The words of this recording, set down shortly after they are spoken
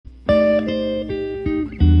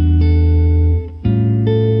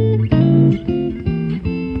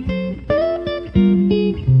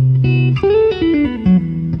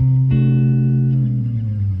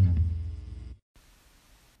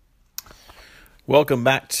Welcome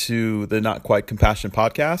back to the Not Quite Compassion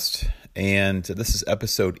podcast, and this is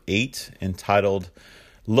episode 8 entitled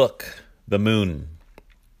Look, the Moon.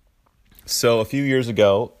 So a few years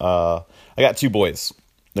ago, I got two boys.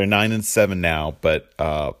 They're 9 and 7 now, but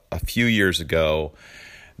a few years ago,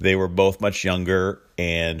 they were both much younger,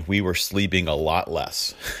 and we were sleeping a lot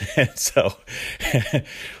less. And so,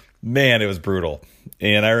 man, it was brutal.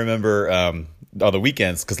 And I remember on the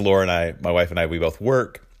weekends, because Laura and I, my wife and I, we both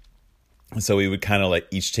work. So we would kind of like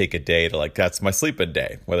each take a day to like, that's my sleeping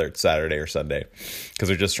day, whether it's Saturday or Sunday, because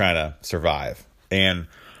we're just trying to survive. And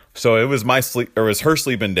so it was her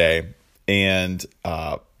sleeping day. And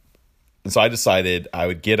so I decided I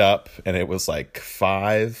would get up, and it was like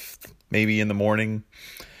 5 maybe in the morning,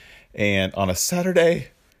 and on a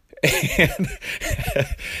Saturday, and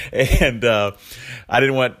I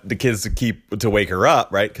didn't want the kids to wake her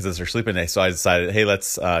up, right? Because it's her sleeping day. So I decided, hey,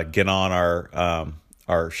 let's get on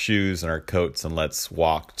our shoes and our coats, and let's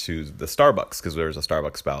walk to the Starbucks, because there was a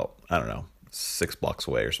Starbucks about, I don't know, 6 blocks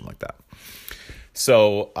away or something like that.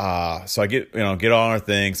 So I get on our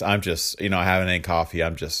things. I'm just, I haven't had coffee.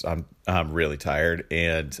 I'm really tired.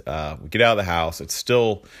 And we get out of the house. It's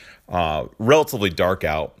still relatively dark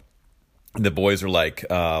out. And the boys are like,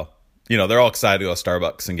 they're all excited to go to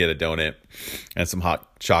Starbucks and get a donut and some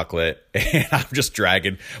hot chocolate. And I'm just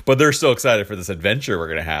dragging, but they're so excited for this adventure we're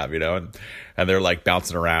going to have, and they're like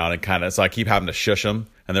bouncing around and kind of, so I keep having to shush them.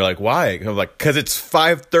 And they're like, why? And I'm like, cause it's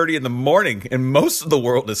 5:30 in the morning and most of the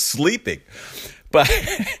world is sleeping. But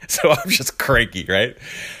so I'm just cranky, right?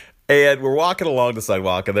 And we're walking along the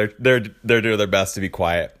sidewalk, and they're doing their best to be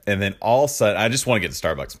quiet. And then all of a sudden, I just want to get to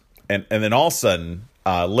Starbucks. And then all of a sudden,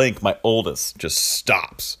 Link, my oldest, just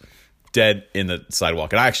stops dead in the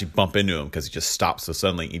sidewalk. And I actually bump into him because he just stops so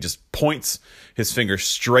suddenly. He just points his finger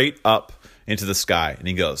straight up into the sky, and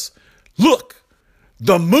he goes, "Look,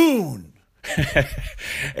 the moon."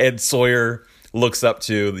 And Sawyer looks up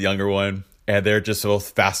to the younger one, and they're just both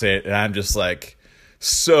fascinated. And I'm just like,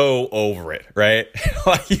 so over it, right?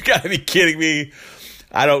 Like, you gotta be kidding me.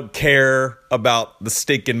 I don't care about the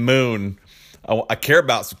stinking moon. I care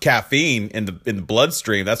about some caffeine in the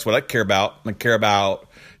bloodstream. That's what I care about. I care about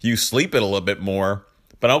you sleeping a little bit more,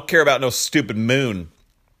 but I don't care about no stupid moon.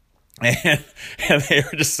 And they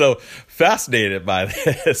were just so fascinated by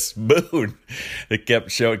this moon. It kept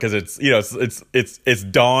showing, because it's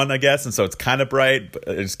dawn, I guess, and so it's kind of bright, but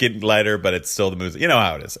it's getting lighter, but it's still the moon. You know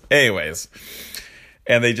how it is. Anyways,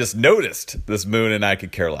 and they just noticed this moon, and I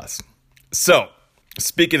could care less. So,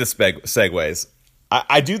 speaking of segues,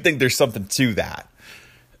 I do think there's something to that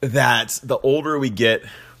the older we get,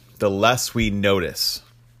 the less we notice.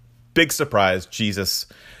 Big surprise, Jesus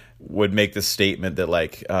would make this statement that,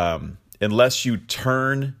 like, unless you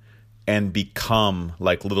turn and become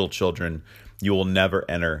like little children, you will never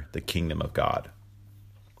enter the kingdom of God.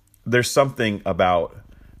 There's something about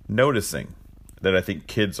noticing that I think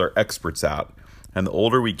kids are experts at. And the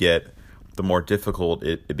older we get, the more difficult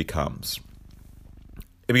it becomes.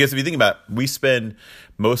 Because if you think about it, we spend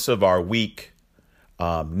most of our week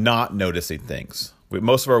not noticing things.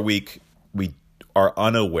 Most of our week, we are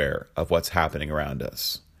unaware of what's happening around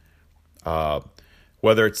us.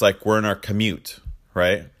 Whether it's like we're in our commute,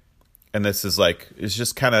 right? And this is like, it's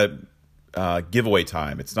just kind of giveaway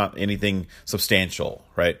time. It's not anything substantial,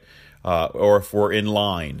 right? Or if we're in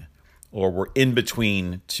line, or we're in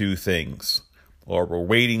between two things, or we're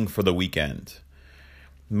waiting for the weekend.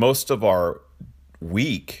 Most of our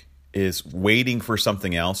week is waiting for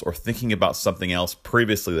something else, or thinking about something else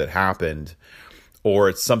previously that happened, or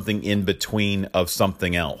it's something in between of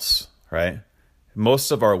something else, right?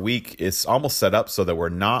 Most of our week is almost set up so that we're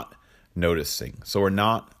not noticing, so we're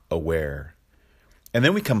not aware. And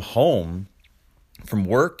then we come home from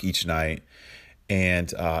work each night,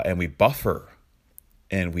 and we buffer,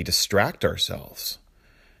 and we distract ourselves.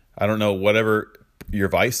 I don't know, whatever your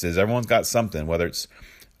vice is, everyone's got something, whether it's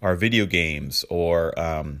our video games or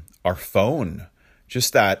our phone,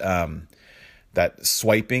 just that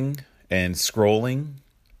swiping and scrolling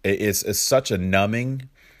is such a numbing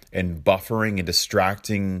and buffering and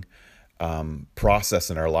distracting process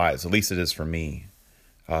in our lives. At least it is for me.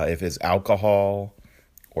 If it's alcohol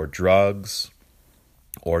or drugs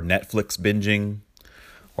or Netflix binging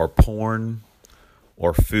or porn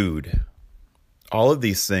or food, all of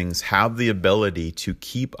these things have the ability to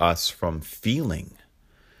keep us from feeling,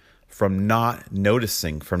 from not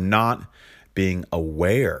noticing, from not being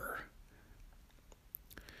aware.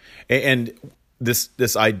 And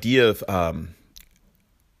this idea of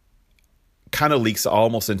kind of leaks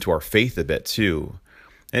almost into our faith a bit too.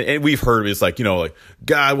 And we've heard it's like, like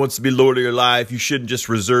God wants to be Lord of your life. You shouldn't just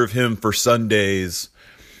reserve him for Sundays.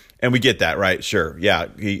 And we get that, right? Sure. Yeah.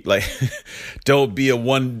 He like, don't be a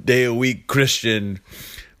 1 day a week Christian.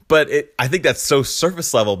 But I think that's so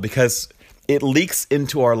surface level because it leaks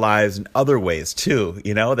into our lives in other ways too.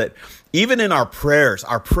 That even in our prayers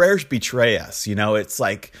betray us. It's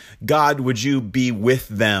like, God, would you be with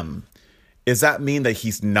them? Does that mean that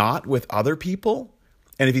he's not with other people?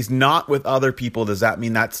 And if he's not with other people, does that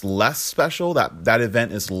mean that's less special? That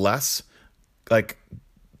event is less like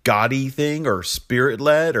gaudy thing or spirit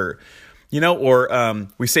led or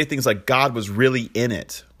we say things like God was really in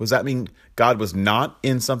it. Does that mean God was not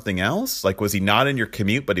in something else? Like, was he not in your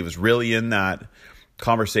commute, but he was really in that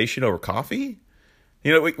conversation over coffee?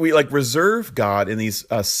 We like reserve God in these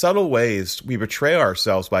subtle ways. We betray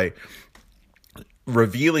ourselves by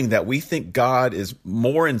revealing that we think God is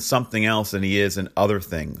more in something else than he is in other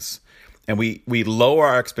things. And we lower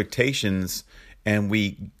our expectations and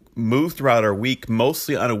we move throughout our week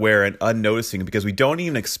mostly unaware and unnoticing because we don't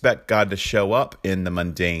even expect God to show up in the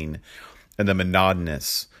mundane and the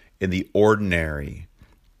monotonous, in the ordinary,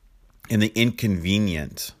 in the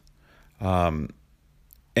inconvenient. And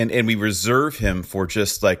we reserve him for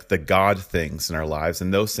just like the God things in our lives.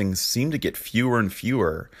 And those things seem to get fewer and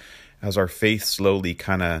fewer as our faith slowly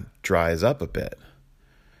kind of dries up a bit.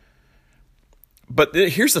 But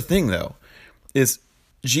here's the thing, though, is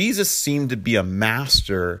Jesus seemed to be a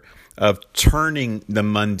master of turning the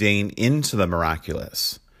mundane into the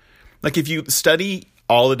miraculous. Like if you study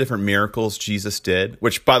all the different miracles Jesus did,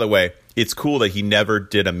 which, by the way, it's cool that he never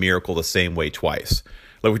did a miracle the same way twice.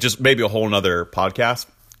 Like, just maybe a whole nother podcast.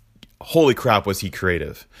 Holy crap, was he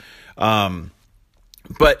creative.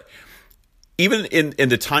 But even in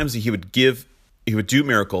the times that he would do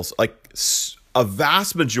miracles, like a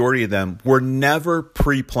vast majority of them were never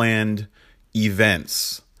pre-planned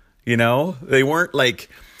events. They weren't like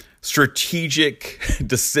strategic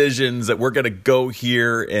decisions that we're going to go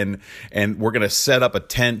here and we're going to set up a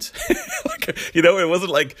tent. It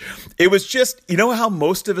wasn't like, it was just, how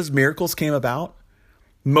most of his miracles came about?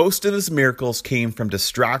 Most of his miracles came from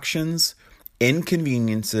distractions,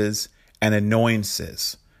 inconveniences, and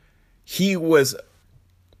annoyances. He was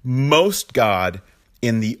most God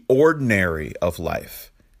in the ordinary of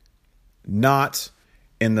life, not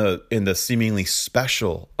in the seemingly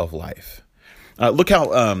special of life. Look how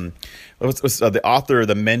the author of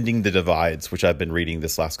The Mending the Divides, which I've been reading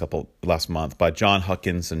this last month, by John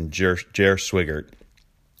Huckins and J.R. Swigert.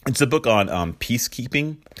 It's a book on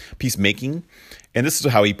peacemaking, and this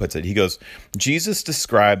is how he puts it. He goes, Jesus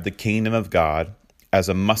described the kingdom of God as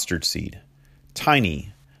a mustard seed,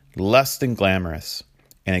 tiny, less than glamorous,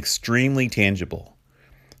 and extremely tangible.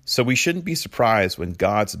 So we shouldn't be surprised when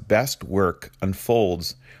God's best work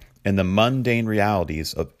unfolds in the mundane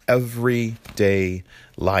realities of everyday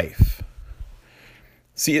life.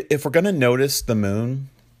 See, if we're going to notice the moon,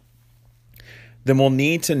 then we'll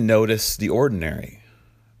need to notice the ordinary,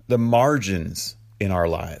 the margins in our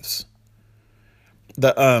lives.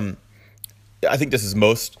 I think this is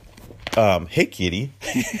most. Hey, kitty.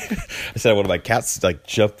 I said one of my cats like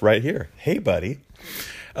jumped right here. Hey, buddy.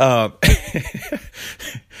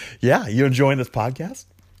 Yeah, you enjoying this podcast?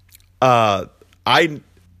 I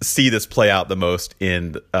see this play out the most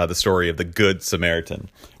in the story of the Good Samaritan,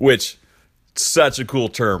 which such a cool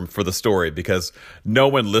term for the story because no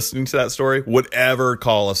one listening to that story would ever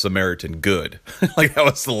call a Samaritan good. Like that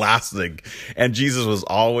was the last thing. And Jesus was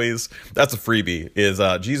always, that's a freebie, is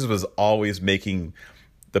Jesus was always making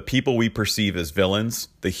the people we perceive as villains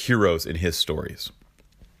the heroes in his stories,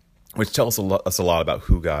 which tells us a lot about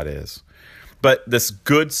who God is. But this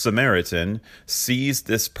Good Samaritan sees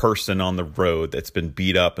this person on the road that's been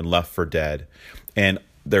beat up and left for dead. And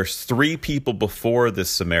there's 3 people before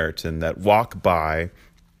this Samaritan that walk by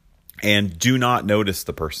and do not notice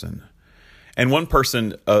the person. And one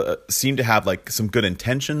person seemed to have like some good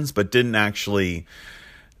intentions, but didn't actually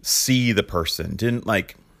see the person. Didn't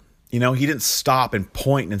like, he didn't stop and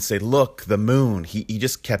point and say, look, the moon. He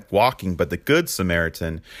just kept walking. But the Good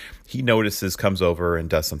Samaritan, he notices, comes over and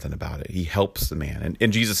does something about it. He helps the man.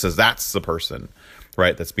 And Jesus says that's the person,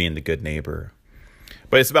 right, that's being the good neighbor.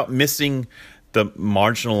 But it's about missing the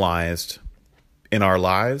marginalized in our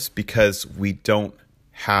lives because we don't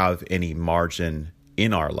have any margin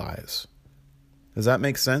in our lives. Does that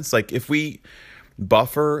make sense? Like if we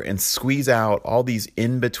buffer and squeeze out all these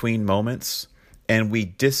in-between moments and we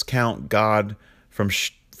discount God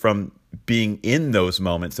from being in those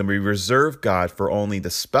moments and we reserve God for only the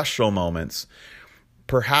special moments,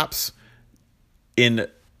 perhaps in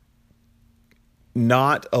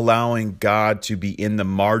not allowing God to be in the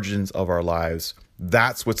margins of our lives,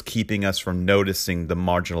 that's what's keeping us from noticing the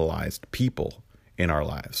marginalized people in our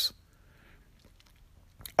lives.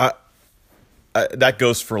 that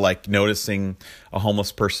goes for like noticing a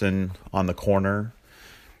homeless person on the corner.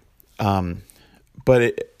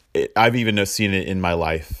 But I've even seen it in my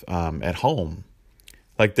life at home.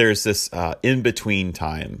 Like there's this in-between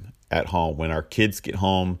time at home when our kids get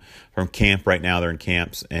home from camp. Right now they're in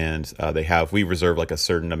camps, and we reserve like a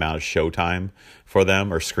certain amount of show time for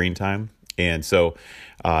them, or screen time. And so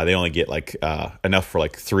they only get like enough for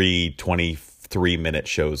like 3 23-minute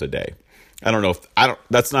shows a day.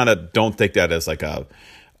 Don't take that as like a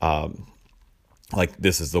like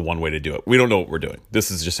this is the one way to do it. We don't know what we're doing.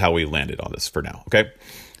 This is just how we landed on this for now. Okay.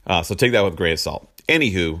 So take that with a grain of salt.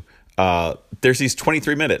 Anywho, there's these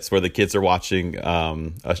 23 minutes where the kids are watching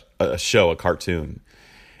a show, a cartoon.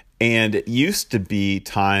 And it used to be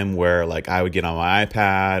time where like I would get on my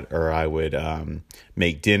iPad, or I would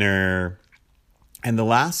make dinner. And the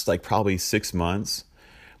last like probably 6 months,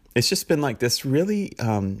 it's just been like this really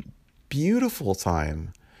beautiful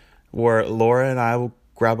time where Laura and I will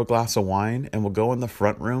grab a glass of wine and we'll go in the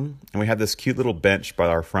front room, and we have this cute little bench by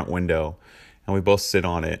our front window, and we both sit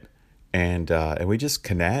on it, and we just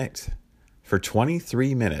connect for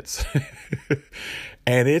 23 minutes.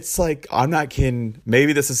 And it's like, I'm not kidding.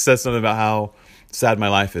 Maybe this says something about how sad my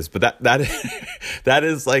life is, but that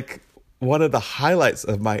is like one of the highlights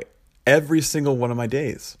of every single one of my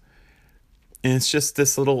days. And it's just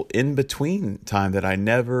this little in-between time that I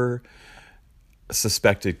never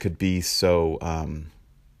suspected could be so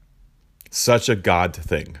such a God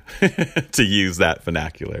thing, to use that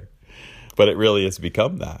vernacular. But it really has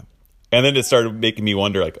become that. And then it started making me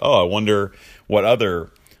wonder, like, I wonder what other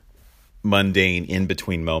mundane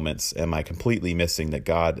in-between moments am I completely missing that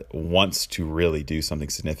God wants to really do something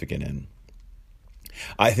significant in.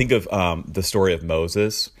 I think of the story of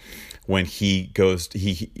Moses. When he goes,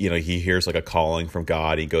 he hears like a calling from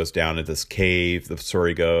God. He goes down into this cave. The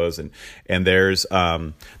story goes, and there's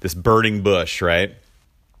this burning bush, right?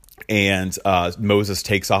 And Moses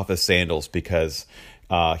takes off his sandals because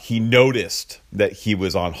he noticed that he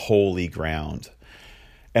was on holy ground.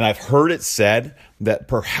 And I've heard it said that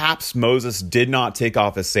perhaps Moses did not take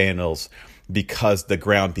off his sandals because the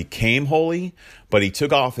ground became holy, but he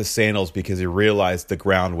took off his sandals because he realized the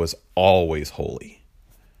ground was always holy.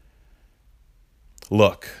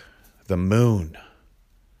 Look, the moon.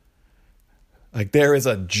 Like there is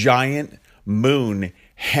a giant moon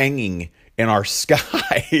hanging in our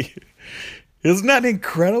sky. Isn't that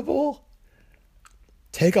incredible?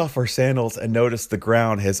 Take off our sandals and notice the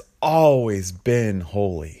ground has always been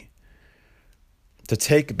holy. To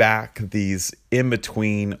take back these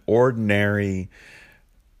in-between, ordinary,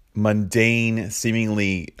 mundane,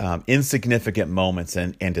 seemingly insignificant moments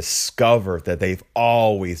and discover that they've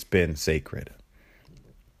always been sacred.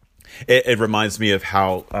 It reminds me of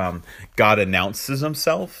how God announces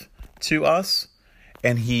himself to us.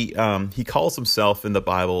 And he calls himself in the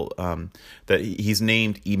Bible that he's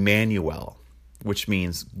named Emmanuel, which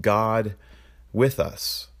means God with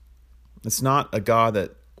us. It's not a God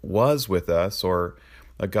that was with us or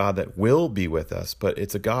a God that will be with us, but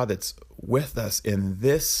it's a God that's with us in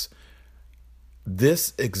this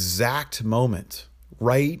exact moment,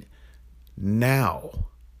 right now.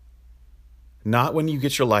 Not when you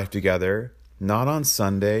get your life together, not on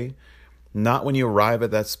Sunday, not when you arrive at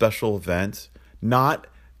that special event, not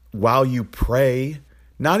while you pray,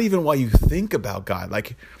 not even while you think about God.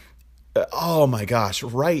 Like, oh my gosh,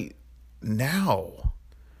 right now.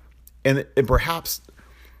 And perhaps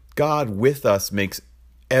God with us makes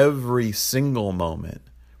every single moment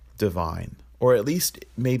divine, or at least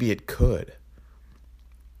maybe it could.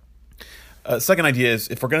 Second idea is,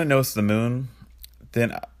 if we're going to notice the moon,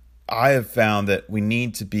 then I have found that we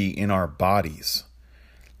need to be in our bodies.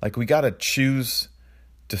 Like we got to choose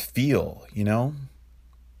to feel,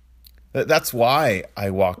 That's why I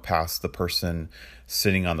walk past the person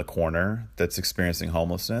sitting on the corner that's experiencing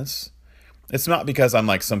homelessness. It's not because I'm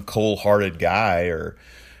like some cold-hearted guy or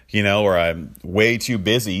I'm way too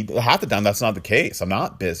busy. Half the time that's not the case. I'm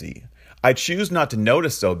not busy. I choose not to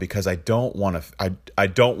notice though because I don't want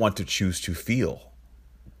to choose to feel.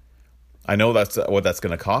 I know that's what that's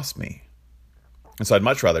going to cost me. And so I'd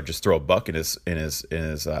much rather just throw a buck in his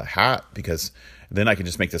hat, because then I can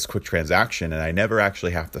just make this quick transaction and I never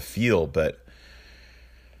actually have to feel. But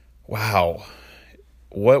wow,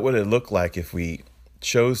 what would it look like if we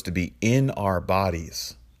chose to be in our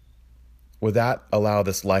bodies? Would that allow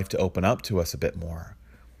this life to open up to us a bit more?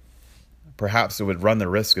 Perhaps it would run the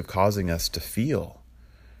risk of causing us to feel.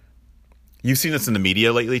 You've seen this in the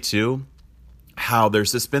media lately too, how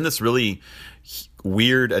there's been this really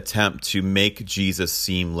weird attempt to make Jesus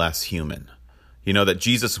seem less human. That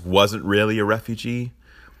Jesus wasn't really a refugee,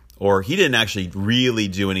 or he didn't actually really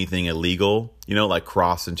do anything illegal, like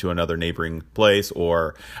cross into another neighboring place,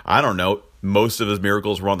 or I don't know, most of his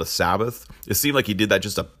miracles were on the Sabbath. It seemed like he did that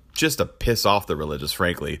just to piss off the religious,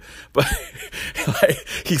 frankly. But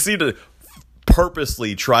he seemed to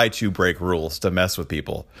purposely try to break rules to mess with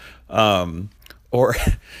people. Yeah,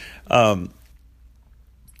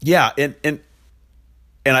 and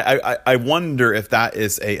I wonder if that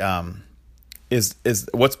is is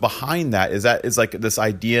what's behind that is like this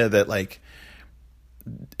idea that like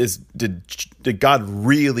did God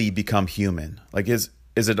really become human? Like is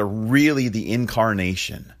it really the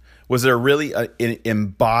incarnation? Was there really an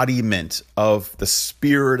embodiment of the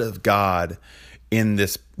Spirit of God in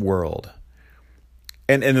this world?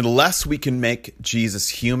 And the less we can make Jesus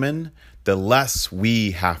human, the less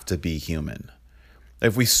we have to be human.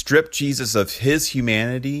 If we strip Jesus of his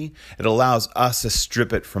humanity, it allows us to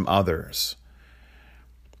strip it from others.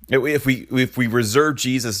 If we reserve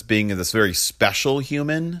Jesus being this very special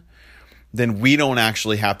human, then we don't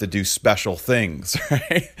actually have to do special things,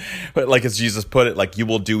 right? But like as Jesus put it, like you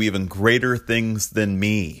will do even greater things than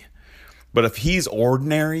me. But if he's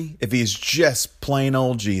ordinary, if he's just plain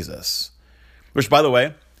old Jesus, which by the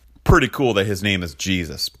way, pretty cool that his name is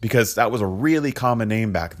Jesus, because that was a really common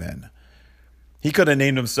name back then. He could have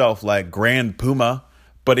named himself like Grand Puma,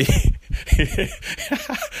 but that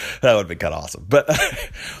would have been kind of awesome.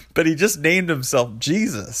 But he just named himself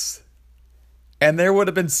Jesus. And there would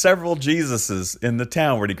have been several Jesuses in the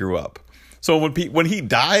town where he grew up. So when he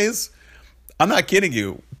dies, I'm not kidding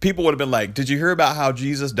you, people would have been like, did you hear about how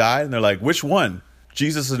Jesus died? And they're like, which one?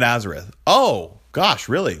 Jesus of Nazareth. Oh, gosh,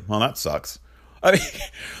 really? Well, that sucks. I mean,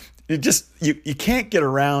 you can't get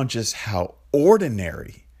around just how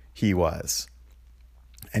ordinary he was.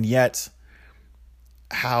 And yet,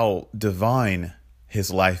 how divine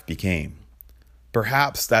his life became.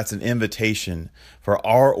 Perhaps that's an invitation for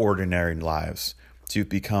our ordinary lives to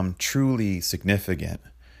become truly significant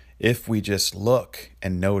if we just look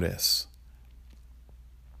and notice.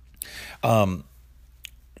 Rob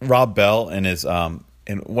Bell in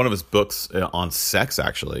one of his books on sex,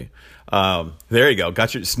 actually. There you go.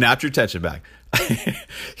 Snapped your attention back.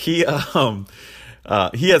 He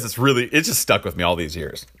has this really, it just stuck with me all these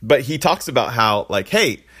years. But he talks about how, like,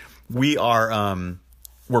 hey, we're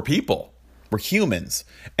people, we're humans,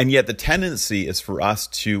 and yet the tendency is for us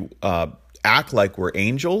to act like we're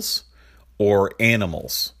angels or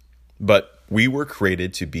animals, but we were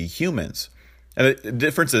created to be humans. And the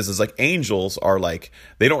difference is like angels are like,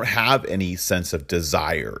 they don't have any sense of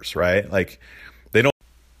desires, right? Like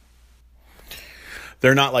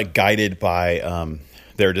they're not like guided by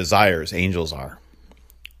their desires. Angels are.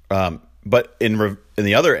 But in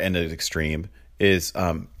the other end of the extreme is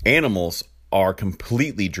animals are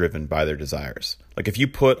completely driven by their desires. Like if you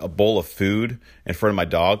put a bowl of food in front of my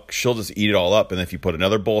dog, she'll just eat it all up. And if you put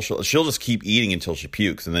another bowl, she'll just keep eating until she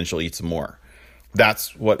pukes, and then she'll eat some more.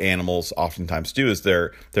 That's what animals oftentimes do, is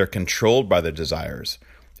they're controlled by their desires.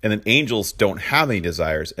 And then angels don't have any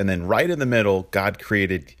desires. And then right in the middle, God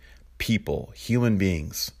created people, human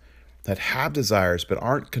beings that have desires but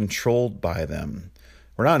aren't controlled by them.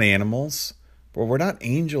 We're not animals, but we're not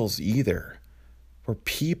angels either. We're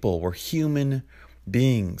people. We're human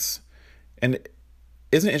beings. And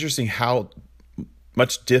isn't it interesting how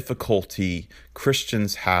much difficulty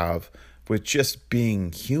Christians have with just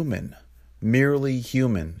being human, merely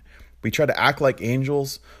human? We try to act like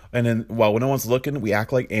angels, and then while no one's looking, we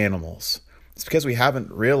act like animals. It's because we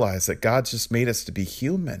haven't realized that God's just made us to be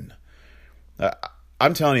human.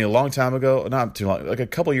 I'm telling you, a long time ago, not too long, like a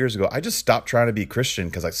couple years ago, I just stopped trying to be Christian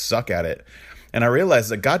because I suck at it. And I realized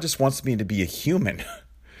that God just wants me to be a human.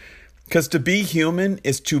 Because to be human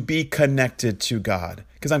is to be connected to God.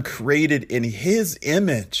 Because I'm created in his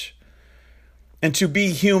image. And to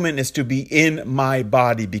be human is to be in my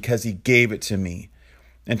body because he gave it to me.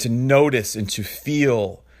 And to notice and to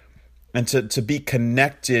feel and to be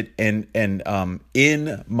connected and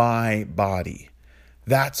in my body.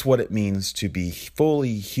 That's what it means to be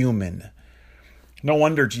fully human. No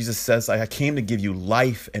wonder Jesus says, I came to give you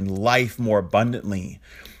life and life more abundantly.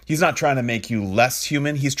 He's not trying to make you less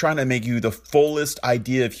human. He's trying to make you the fullest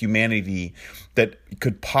idea of humanity that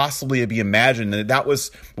could possibly be imagined. And that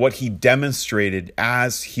was what he demonstrated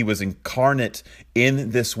as he was incarnate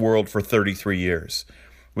in this world for 33 years,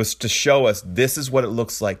 was to show us this is what it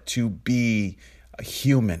looks like to be a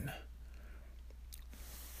human.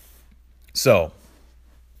 So,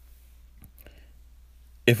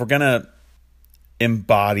 if we're going to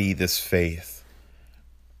embody this faith,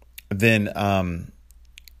 then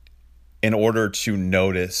in order to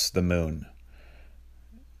notice the moon,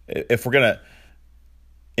 if we're going to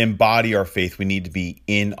embody our faith, we need to be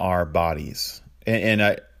in our bodies. And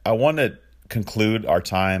I want to conclude our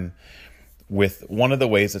time with one of the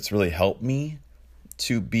ways that's really helped me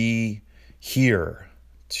to be here,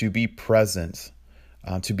 to be present,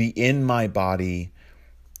 to be in my body,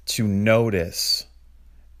 to notice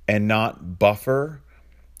and not buffer,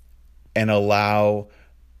 and allow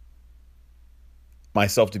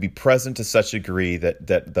myself to be present to such a degree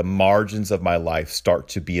that the margins of my life start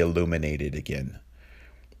to be illuminated again,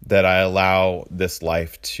 that I allow this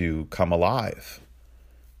life to come alive,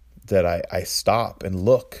 that I stop and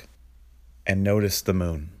look and notice the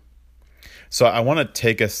moon. So I want to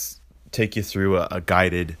take you through a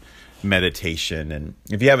guided meditation. And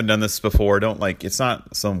if you haven't done this before, it's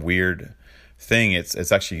not some weird thing.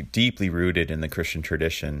 It's actually deeply rooted in the Christian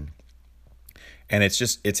tradition. And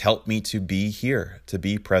it's helped me to be here, to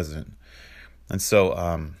be present. And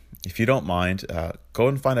so if you don't mind, go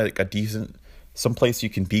and find a decent, someplace you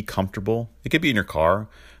can be comfortable. It could be in your car.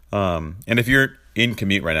 And if you're in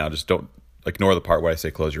commute right now, just don't ignore the part where I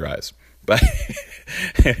say close your eyes. But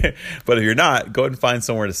but if you're not, go ahead and find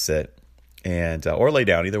somewhere to sit, and or lay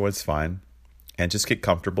down. Either one's fine. And just get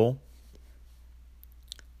comfortable.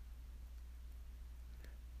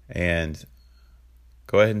 And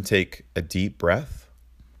go ahead and take a deep breath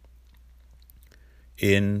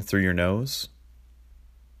in through your nose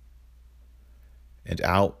and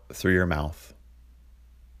out through your mouth.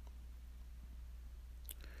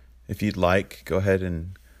 If you'd like, go ahead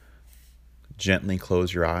and gently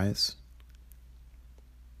close your eyes.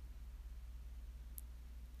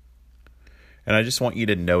 And I just want you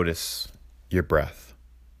to notice your breath.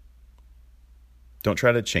 Don't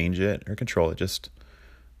try to change it or control it. Just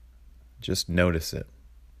notice it.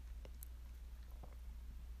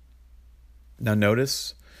 Now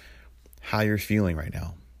notice how you're feeling right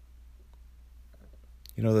now.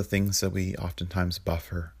 You know, the things that we oftentimes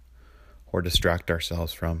buffer or distract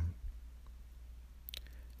ourselves from.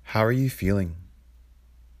 How are you feeling?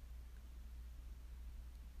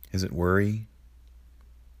 Is it worry?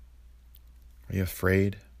 Are you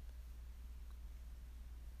afraid?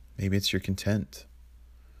 Maybe it's you're content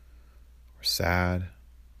or sad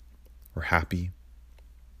or happy.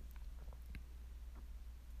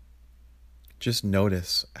 Just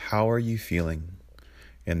notice, how are you feeling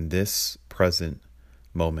in this present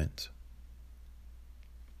moment?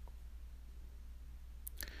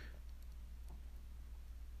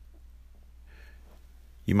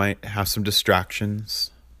 You might have some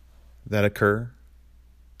distractions that occur,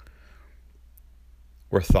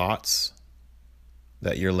 or thoughts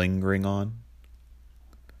that you're lingering on.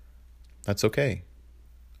 That's okay.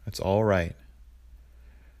 That's all right.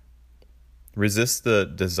 Resist the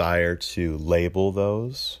desire to label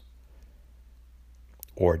those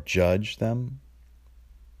or judge them.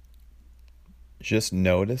 Just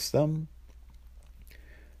notice them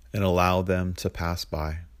and allow them to pass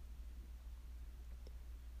by.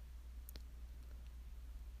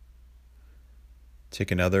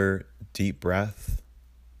 Take another deep breath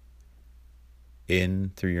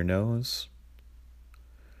in through your nose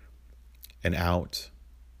and out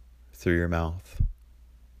through your mouth.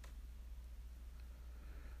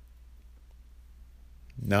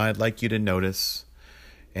 Now I'd like you to notice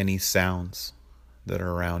any sounds that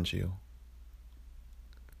are around you.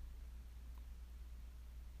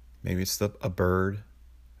 Maybe it's a bird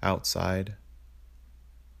outside.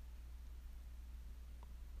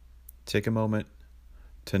 Take a moment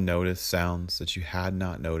to notice sounds that you had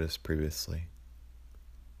not noticed previously.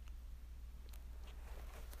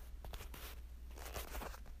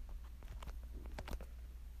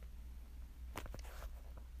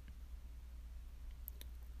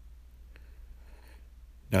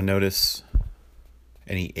 Now notice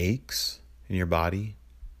any aches in your body,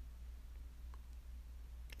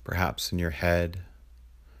 perhaps in your head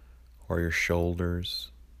or your shoulders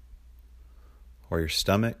or your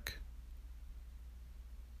stomach,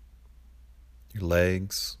 your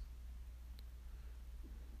legs,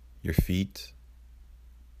 your feet.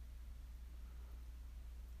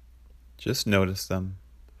 Just notice them.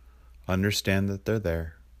 Understand that they're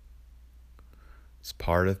there. It's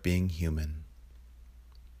part of being human.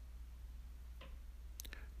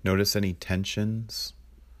 Notice any tensions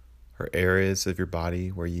or areas of your body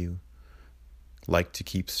where you like to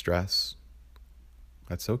keep stress.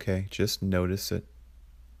 That's okay. Just notice it.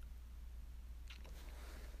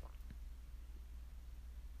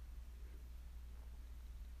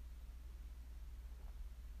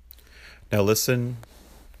 Now listen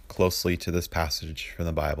closely to this passage from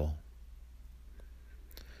the Bible.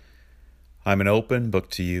 I'm an open book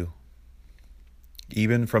to you.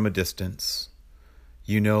 Even from a distance,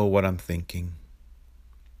 you know what I'm thinking.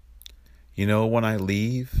 When I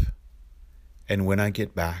leave and when I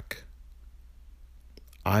get back,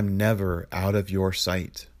 I'm never out of your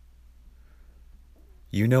sight.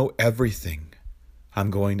 You know everything I'm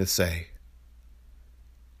going to say.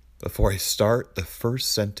 Before I start the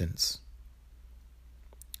first sentence,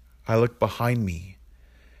 I look behind me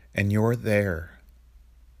and you're there.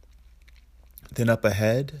 Then up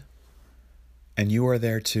ahead, and you are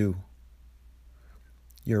there too.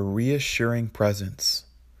 Your reassuring presence,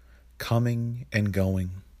 coming and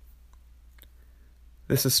going.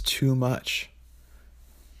 This is too much,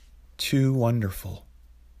 too wonderful.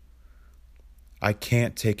 I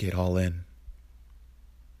can't take it all in.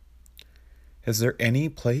 Is there any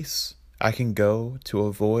place I can go to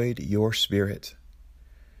avoid your spirit,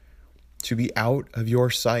 to be out of your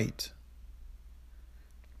sight?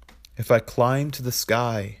 If I climb to the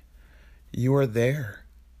sky, you are there.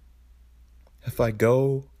 If I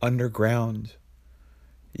go underground,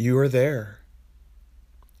 you are there.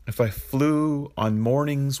 If I flew on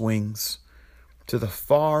morning's wings to the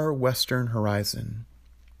far western horizon,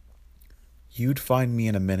 you'd find me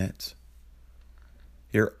in a minute.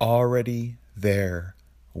 You're already there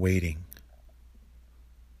waiting.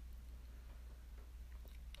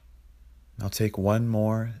 Now take one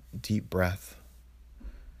more deep breath.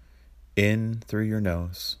 In through your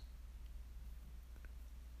nose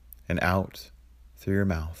and out through your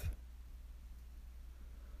mouth.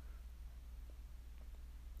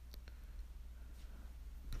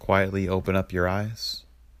 Quietly open up your eyes.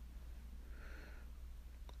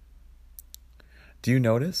 Do you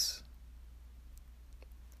notice?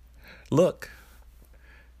 Look,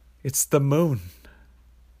 it's the moon.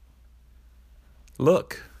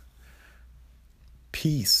 Look,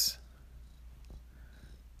 peace.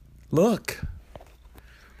 Look,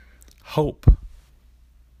 hope.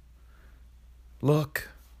 Look,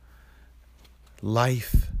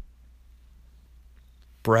 life,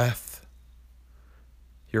 breath,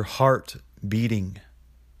 your heart beating.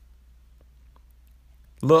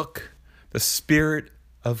 Look, the Spirit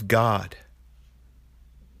of God.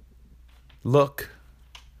 Look,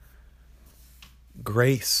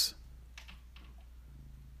 grace.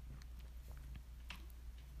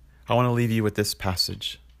 I want to leave you with this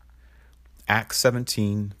passage. Acts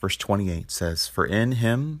 17, verse 28 says, "For in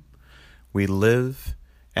him we live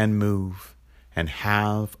and move and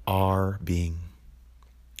have our being."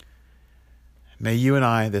 May you and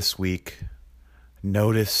I this week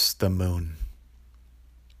notice the moon.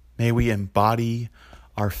 May we embody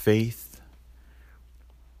our faith.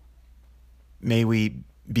 May we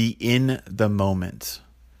be in the moment.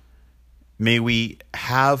 May we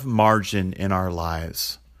have margin in our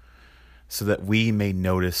lives so that we may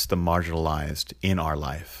notice the marginalized in our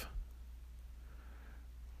life.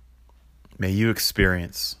 May you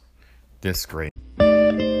experience this great.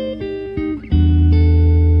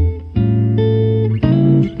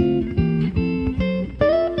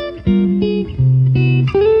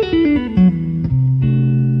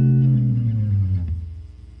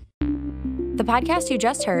 The podcast you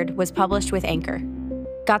just heard was published with Anchor.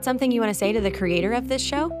 Got something you want to say to the creator of this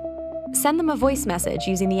show? Send them a voice message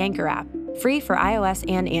using the Anchor app, free for iOS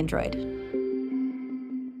and Android.